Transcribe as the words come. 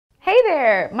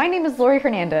there! My name is Laurie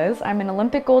Hernandez. I'm an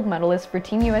Olympic gold medalist for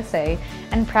Team USA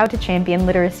and proud to champion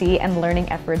literacy and learning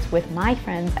efforts with my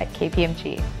friends at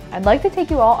KPMG. I'd like to take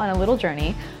you all on a little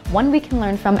journey, one we can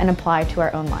learn from and apply to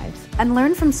our own lives, and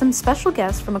learn from some special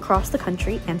guests from across the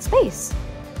country and space.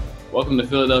 Welcome to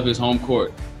Philadelphia's home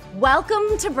court.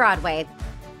 Welcome to Broadway.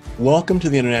 Welcome to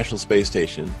the International Space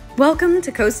Station. Welcome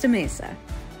to Costa Mesa.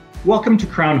 Welcome to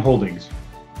Crown Holdings.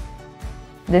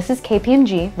 This is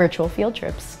KPMG Virtual Field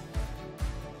Trips.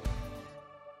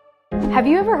 Have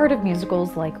you ever heard of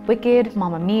musicals like Wicked,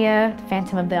 Mamma Mia,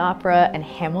 Phantom of the Opera, and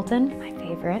Hamilton, my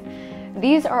favorite?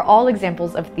 These are all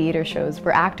examples of theater shows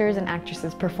where actors and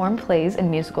actresses perform plays and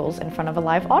musicals in front of a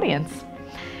live audience.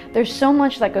 There's so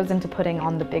much that goes into putting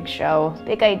on the big show.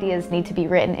 Big ideas need to be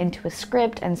written into a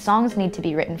script, and songs need to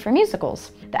be written for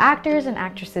musicals. The actors and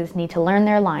actresses need to learn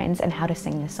their lines and how to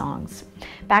sing the songs.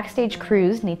 Backstage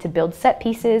crews need to build set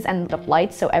pieces and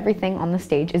lights so everything on the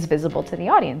stage is visible to the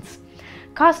audience.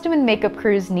 Costume and makeup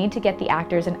crews need to get the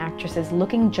actors and actresses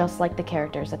looking just like the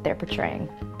characters that they're portraying.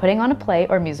 Putting on a play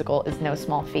or musical is no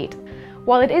small feat.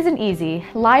 While it isn't easy,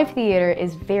 live theater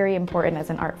is very important as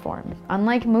an art form.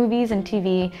 Unlike movies and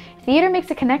TV, theater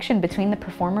makes a connection between the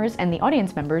performers and the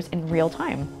audience members in real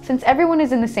time. Since everyone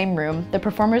is in the same room, the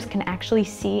performers can actually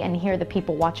see and hear the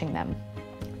people watching them.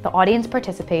 The audience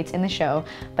participates in the show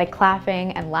by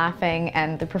clapping and laughing,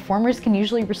 and the performers can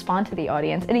usually respond to the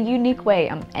audience in a unique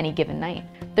way on any given night.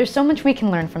 There's so much we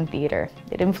can learn from theater.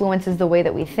 It influences the way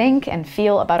that we think and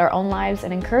feel about our own lives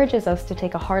and encourages us to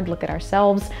take a hard look at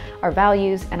ourselves, our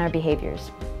values, and our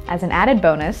behaviors. As an added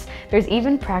bonus, there's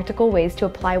even practical ways to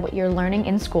apply what you're learning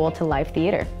in school to live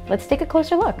theater. Let's take a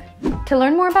closer look. To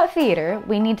learn more about theater,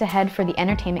 we need to head for the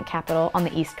entertainment capital on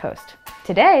the East Coast.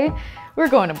 Today, we're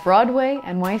going to Broadway,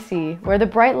 NYC, where the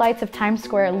bright lights of Times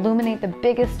Square illuminate the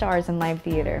biggest stars in live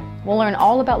theater. We'll learn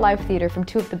all about live theater from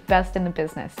two of the best in the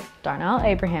business, Darnell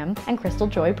and Krystal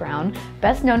Joy Brown,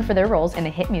 best known for their roles in the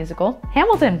hit musical,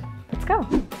 Hamilton. Let's go.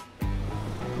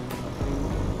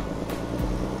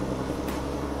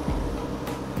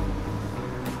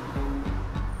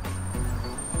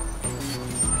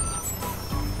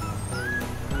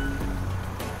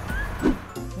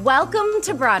 Welcome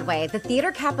to Broadway, the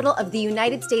theater capital of the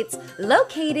United States,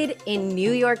 located in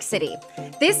New York City.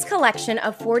 This collection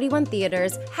of 41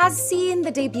 theaters has seen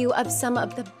the debut of some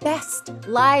of the best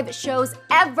live shows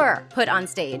ever put on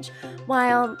stage.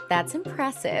 While that's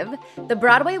impressive, the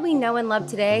Broadway we know and love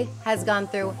today has gone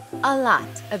through a lot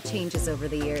of changes over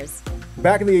the years.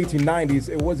 Back in the 1890s,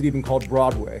 it wasn't even called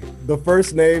Broadway. The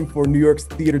first name for New York's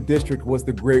theater district was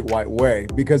the Great White Way,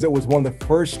 because it was one of the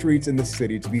first streets in the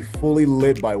city to be fully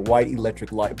lit by white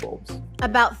electric light bulbs.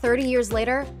 About 30 years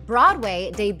later,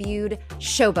 Broadway debuted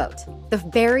Showboat, the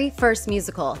very first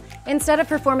musical. Instead of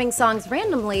performing songs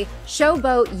randomly,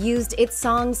 Showboat used its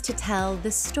songs to tell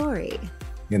the story.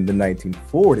 In the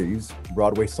 1940s,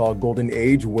 Broadway saw a golden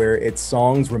age where its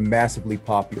songs were massively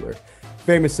popular.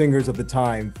 Famous singers of the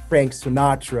time, Frank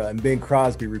Sinatra and Bing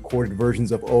Crosby, recorded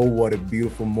versions of Oh, What a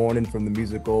Beautiful Morning from the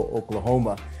musical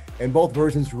Oklahoma, and both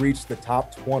versions reached the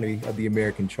top 20 of the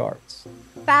American charts.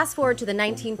 Fast forward to the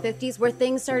 1950s, where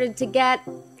things started to get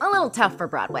a little tough for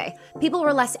Broadway. People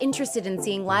were less interested in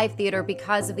seeing live theater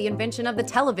because of the invention of the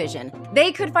television.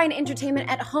 They could find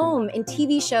entertainment at home in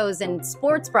TV shows and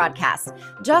sports broadcasts.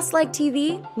 Just like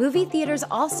TV, movie theaters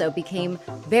also became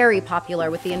very popular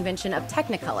with the invention of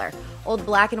Technicolor. Old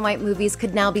black and white movies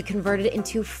could now be converted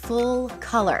into full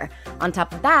color. On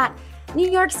top of that, New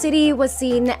York City was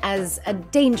seen as a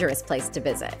dangerous place to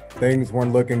visit. Things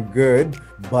weren't looking good,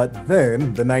 but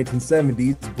then the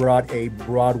 1970s brought a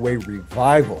Broadway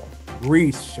revival.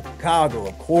 Grease, Chicago,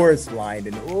 A Chorus Line,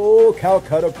 and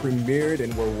Calcutta premiered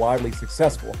and were widely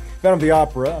successful. Phantom of the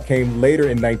Opera came later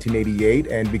in 1988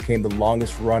 and became the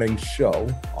longest running show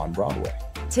on Broadway.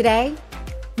 Today,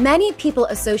 many people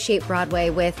associate Broadway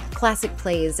with classic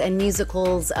plays and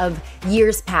musicals of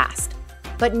years past.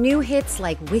 But new hits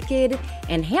like Wicked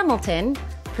and Hamilton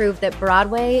prove that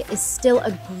Broadway is still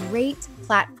a great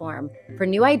platform for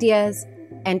new ideas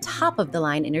and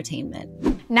top-of-the-line entertainment.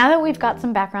 Now that we've got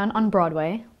some background on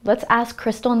Broadway, let's ask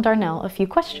Krystal and Darnell a few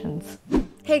questions.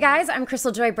 Hey guys, I'm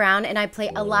Krystal Joy Brown and I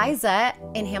play Eliza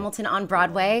in Hamilton on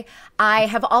Broadway. I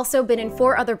have also been in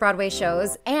 4 other Broadway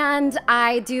shows and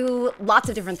I do lots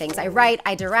of different things. I write,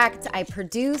 I direct, I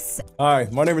produce. Hi,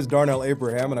 my name is Darnell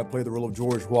Abraham and I play the role of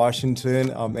George Washington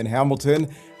in Hamilton.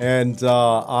 And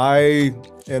I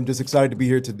am just excited to be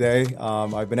here today.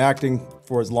 I've been acting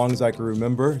for as long as I can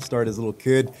remember. Started as a little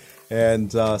kid.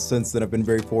 And since then, I've been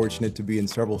very fortunate to be in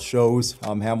several shows,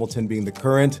 Hamilton being the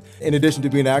current. In addition to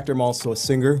being an actor, I'm also a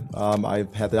singer.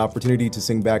 I've had the opportunity to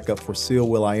sing backup for Seal,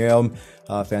 will.i.am,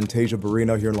 Fantasia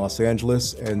Barrino here in Los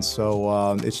Angeles. And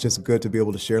so it's just good to be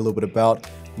able to share a little bit about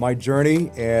my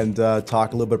journey and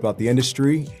talk a little bit about the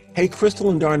industry. Hey, Krystal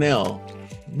and Darnell,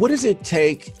 what does it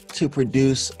take to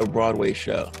produce a Broadway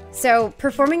show? So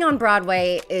performing on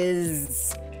Broadway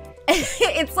is,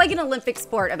 it's like an Olympic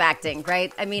sport of acting,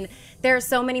 right? I mean, there are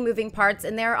so many moving parts,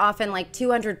 and there are often like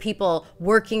 200 people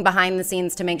working behind the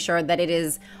scenes to make sure that it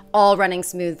is all running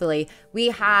smoothly. We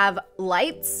have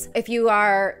lights. If you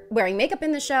are wearing makeup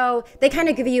in the show, they kind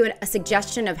of give you a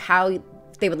suggestion of how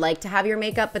they would like to have your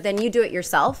makeup, but then you do it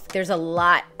yourself. There's a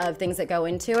lot of things that go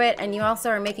into it, and you also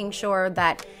are making sure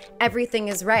that everything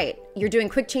is right. You're doing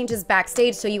quick changes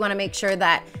backstage, so you want to make sure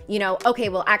that, you know, okay,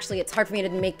 well, actually, it's hard for me to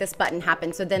make this button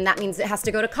happen, so then that means it has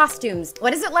to go to costumes.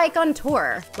 What is it like on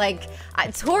tour? Like,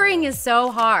 touring is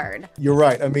so hard. You're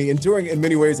right. I mean, in touring, in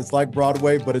many ways, it's like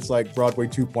Broadway, but it's like Broadway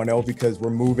 2.0 because we're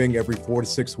moving every 4 to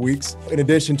 6 weeks. In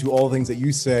addition to all the things that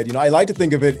you said, you know, I like to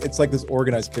think of it, it's like this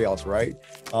organized chaos, right?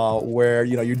 Where,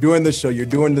 you know, you're doing the show, you're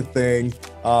doing the thing,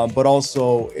 but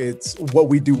also it's what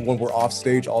we do when we're off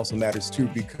stage also matters too,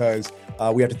 because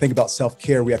we have to think about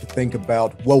self-care, we have to think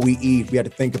about what we eat, we have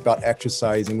to think about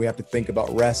exercising, we have to think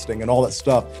about resting and all that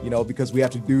stuff, you know, because we have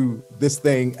to do this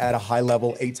thing at a high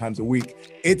level 8 times a week.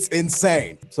 It's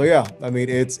insane. So yeah, I mean,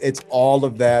 it's all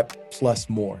of that plus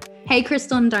more. Hey,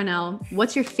 Krystal and Darnell,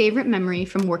 what's your favorite memory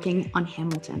from working on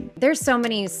Hamilton? There's so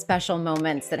many special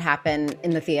moments that happen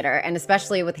in the theater, and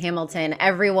especially with Hamilton,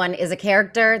 everyone is a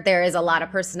character. There is a lot of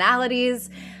personalities,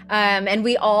 and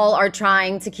we all are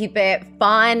trying to keep it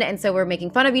fun, and so we're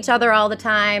making fun of each other all the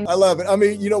time. I love it. I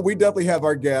mean, you know, we definitely have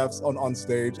our gaffes on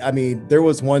stage. I mean, there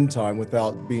was one time,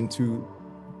 without being too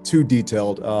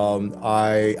detailed,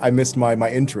 I missed my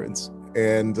entrance,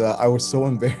 and I was so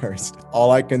embarrassed.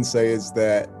 All I can say is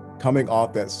that coming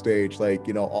off that stage, like,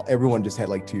 you know, everyone just had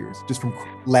like tears just from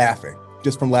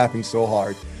laughing so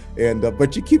hard. And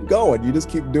but you keep going, you just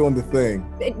keep doing the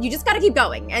thing. You just got to keep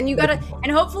going, and you got to,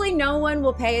 and hopefully no one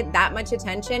will pay that much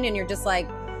attention, and you're just like,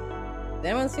 did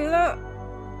anyone see that?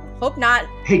 Hope not.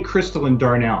 Hey, Krystal and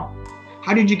Darnell,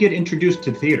 how did you get introduced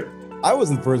to theater? I was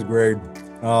in 1st grade.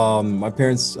 My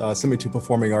parents sent me to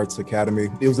Performing Arts Academy.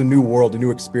 It was a new world, a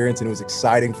new experience, and it was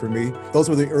exciting for me. Those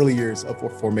were the early years of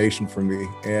formation for me.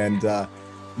 And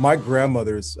my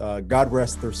grandmothers, God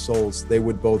rest their souls, they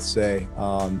would both say,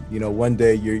 you know, one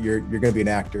day you're going to be an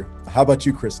actor. How about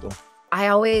you, Krystal? I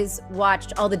always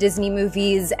watched all the Disney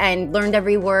movies and learned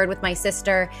every word with my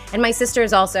sister. And my sister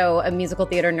is also a musical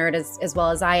theater nerd as well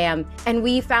as I am. And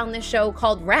we found this show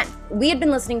called Rent. We had been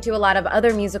listening to a lot of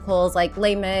other musicals like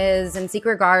Les Mis and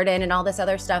Secret Garden and all this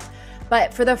other stuff.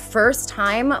 But for the first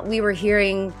time, we were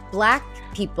hearing Black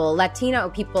people, Latino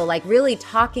people, like really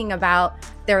talking about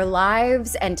their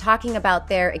lives and talking about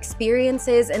their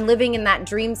experiences and living in that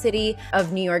dream city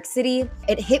of New York City.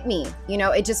 It hit me, you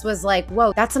know, it just was like,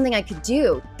 whoa, that's something I could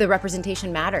do. The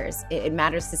representation matters. It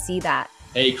matters to see that.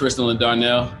 Hey, Krystal and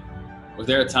Darnell, was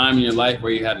there a time in your life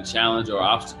where you had a challenge or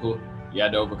obstacle you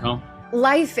had to overcome?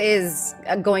 Life is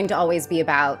going to always be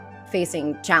about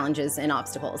facing challenges and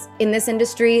obstacles. In this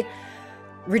industry,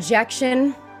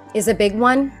 rejection is a big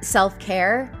one.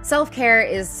 Self-care. Self-care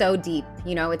is so deep.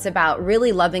 You know, it's about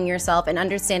really loving yourself and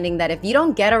understanding that if you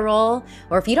don't get a role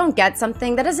or if you don't get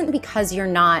something, that isn't because you're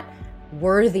not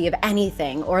worthy of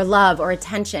anything or love or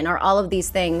attention or all of these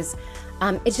things.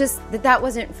 It's just that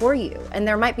wasn't for you. And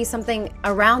there might be something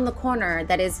around the corner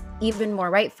that is even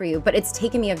more right for you. But it's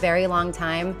taken me a very long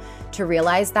time to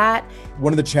realize that.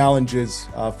 One of the challenges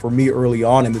for me early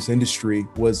on in this industry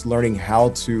was learning how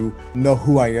to know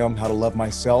who I am, how to love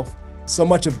myself. So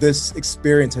much of this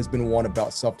experience has been one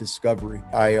about self-discovery.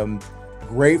 I am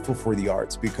grateful for the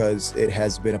arts because it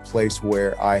has been a place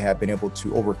where I have been able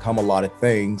to overcome a lot of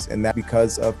things, and that's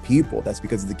because of people, that's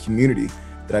because of the community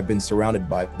that I've been surrounded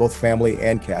by, both family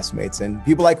and castmates, and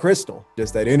people like Krystal.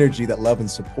 Just that energy, that love and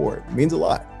support means a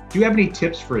lot. Do you have any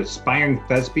tips for aspiring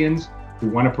thespians who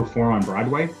want to perform on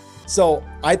Broadway? So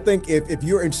I think if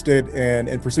you're interested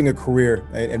in pursuing a career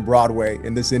in Broadway,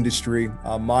 in this industry,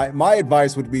 my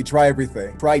advice would be try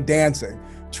everything. Try dancing,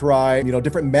 try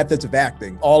different methods of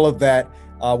acting. All of that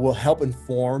will help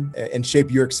inform and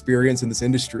shape your experience in this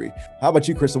industry. How about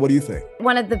you, Krystal? What do you think?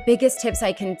 One of the biggest tips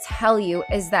I can tell you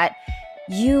is that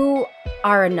you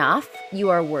are enough, you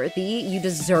are worthy, you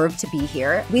deserve to be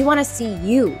here. We want to see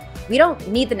you. We don't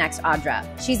need the next Audra.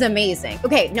 She's amazing.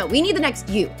 Okay, no, we need the next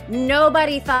you.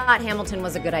 Nobody thought Hamilton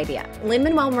was a good idea.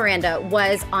 Lin-Manuel Miranda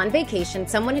was on vacation.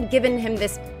 Someone had given him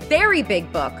this very big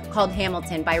book called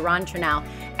Hamilton by Darnell.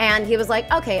 And he was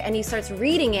like, okay, and he starts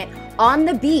reading it on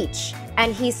the beach,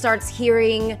 and he starts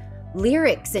hearing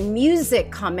lyrics and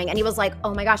music coming, and he was like,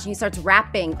 oh my gosh, and he starts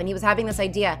rapping, and he was having this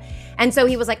idea. And so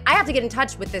he was like, I have to get in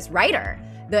touch with this writer,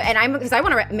 because I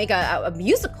want to make a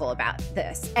musical about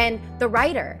this. And the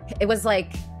writer, it was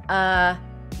like,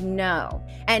 no.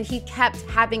 And he kept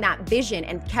having that vision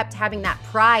and kept having that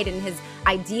pride in his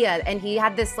idea, and he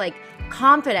had this like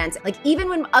confidence, like even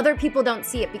when other people don't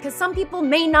see it, because some people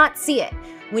may not see it,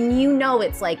 when you know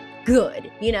it's like good,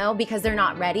 you know, because they're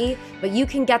not ready, but you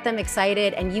can get them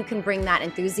excited and you can bring that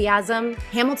enthusiasm.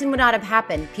 Hamilton would not have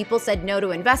happened. People said no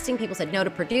to investing, people said no to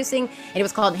producing, and it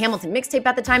was called Hamilton Mixtape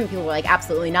at the time, and people were like,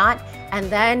 absolutely not. And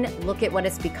then look at what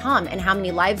it's become and how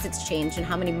many lives it's changed and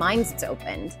how many minds it's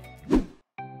opened.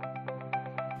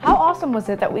 How awesome was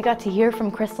it that we got to hear from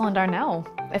Krystal and Darnell?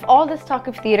 If all this talk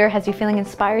of theater has you feeling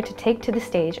inspired to take to the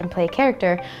stage and play a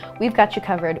character, we've got you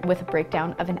covered with a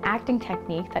breakdown of an acting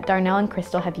technique that Darnell and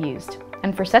Krystal have used.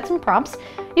 And for sets and props,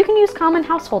 you can use common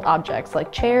household objects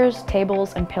like chairs,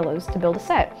 tables, and pillows to build a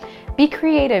set. Be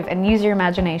creative and use your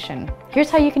imagination. Here's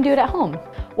how you can do it at home.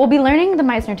 We'll be learning the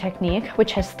Meisner technique,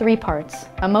 which has 3 parts: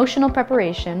 emotional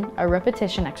preparation, a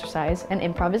repetition exercise, and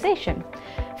improvisation.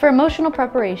 For emotional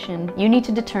preparation, you need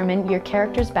to determine your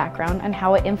character's background and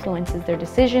how it influences their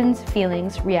decisions,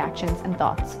 feelings, reactions, and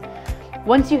thoughts.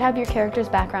 Once you have your character's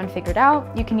background figured out,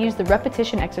 you can use the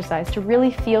repetition exercise to really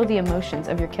feel the emotions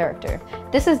of your character.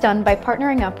 This is done by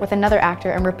partnering up with another actor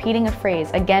and repeating a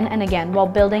phrase again and again while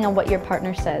building on what your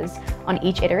partner says on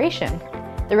each iteration.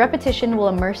 The repetition will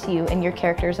immerse you in your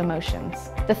character's emotions.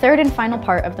 The third and final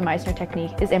part of the Meisner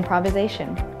technique is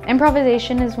improvisation.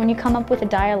 Improvisation is when you come up with a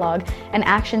dialogue and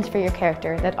actions for your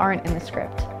character that aren't in the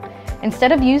script.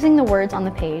 Instead of using the words on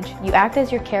the page, you act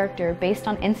as your character based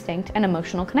on instinct and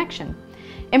emotional connection.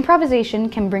 Improvisation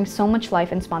can bring so much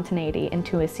life and spontaneity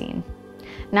into a scene.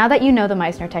 Now that you know the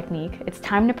Meisner technique, it's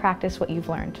time to practice what you've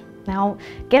learned. Now,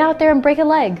 get out there and break a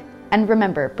leg. And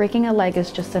remember, breaking a leg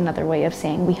is just another way of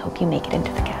saying we hope you make it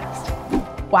into the cast.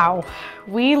 Wow,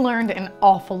 we learned an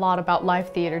awful lot about live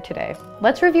theater today.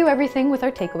 Let's review everything with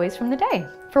our takeaways from the day.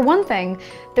 For one thing,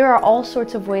 there are all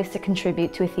sorts of ways to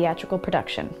contribute to a theatrical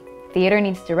production. Theater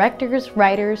needs directors,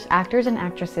 writers, actors and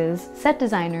actresses, set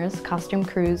designers, costume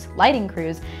crews, lighting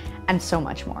crews, and so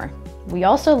much more. We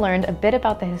also learned a bit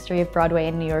about the history of Broadway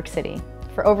in New York City.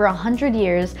 For over 100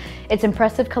 years, its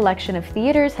impressive collection of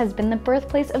theaters has been the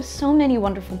birthplace of so many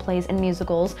wonderful plays and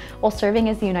musicals while serving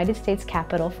as the United States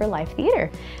capital for live theater.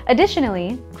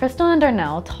 Additionally, Krystal and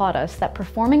Darnell taught us that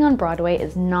performing on Broadway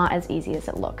is not as easy as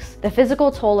it looks. The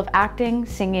physical toll of acting,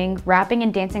 singing, rapping,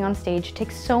 and dancing on stage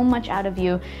takes so much out of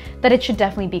you that it should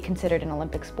definitely be considered an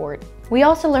Olympic sport. We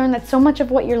also learned that so much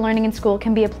of what you're learning in school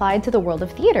can be applied to the world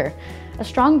of theater. A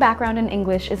strong background in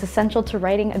English is essential to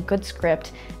writing a good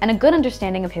script, and a good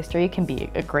understanding of history can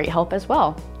be a great help as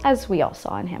well, as we all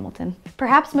saw in Hamilton.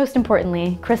 Perhaps most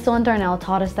importantly, Krystal and Darnell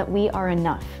taught us that we are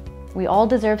enough. We all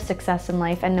deserve success in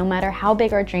life, and no matter how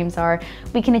big our dreams are,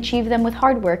 we can achieve them with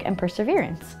hard work and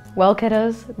perseverance. Well,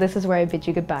 kiddos, this is where I bid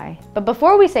you goodbye. But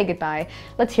before we say goodbye,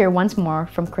 let's hear once more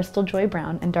from Krystal Joy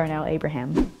Brown and Darnell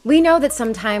Abraham. We know that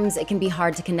sometimes it can be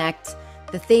hard to connect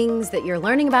the things that you're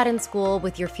learning about in school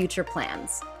with your future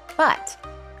plans. But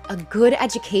a good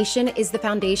education is the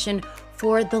foundation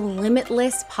for the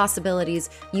limitless possibilities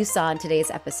you saw in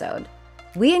today's episode.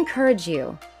 We encourage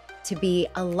you to be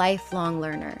a lifelong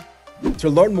learner. To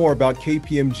learn more about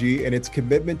KPMG and its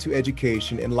commitment to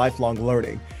education and lifelong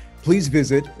learning, please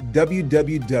visit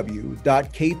www.kpmg.us.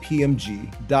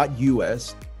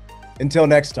 Until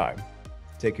next time,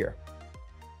 take care.